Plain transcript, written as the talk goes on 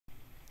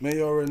Man,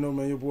 you already know,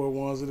 man, your boy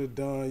Wands of the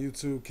Don,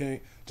 YouTube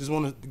King. Just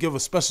want to give a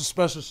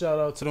special shout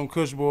out to them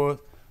Kush boys.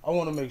 I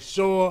want to make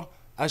sure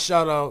I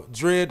shout out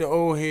Dread the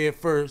Old Head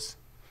first,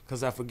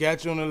 because I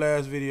forgot you on the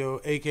last video,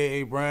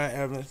 a.k.a. Brian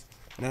Evans.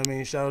 You know what I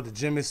mean? Shout out to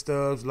Jimmy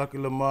Stubbs, Lucky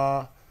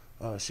Lamar,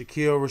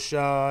 Shaquille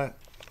Rashad,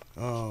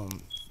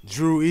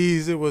 Drew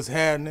Easy was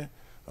happening,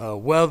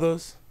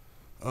 Weathers.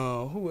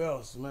 Who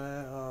else,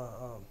 man?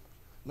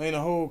 Man, the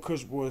whole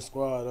Kush boy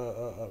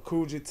squad.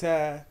 Coogee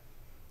Ty.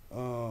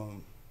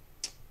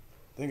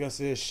 I think I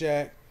said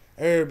Shaq.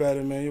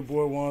 Everybody, man. Your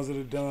boy Wands of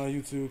the Don,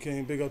 YouTube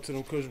King. Big up to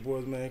them Kush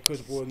boys, man. Kush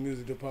boys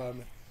music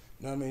department.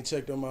 You know what I mean?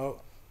 Check them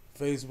out.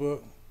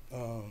 Facebook.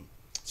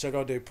 Check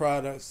out their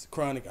products.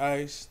 Chronic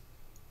Ice.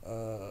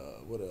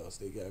 What else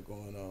they got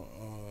going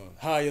on?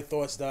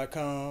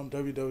 Higherthoughts.com.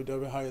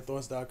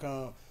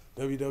 www.higherthoughts.com.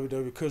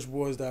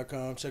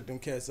 www.kushboys.com. Check them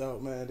cats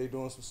out, man. They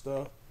doing some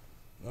stuff.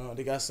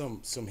 They got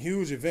some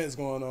huge events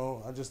going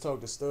on. I just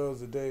talked to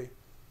Stubbs today.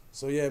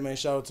 So yeah, man,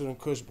 shout out to them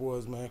Kush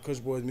boys, man. Kush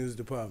boys music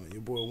department.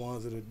 Your boy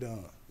Wands of the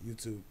Don,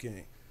 YouTube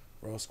King,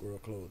 Raw Squirrel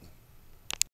Clothing.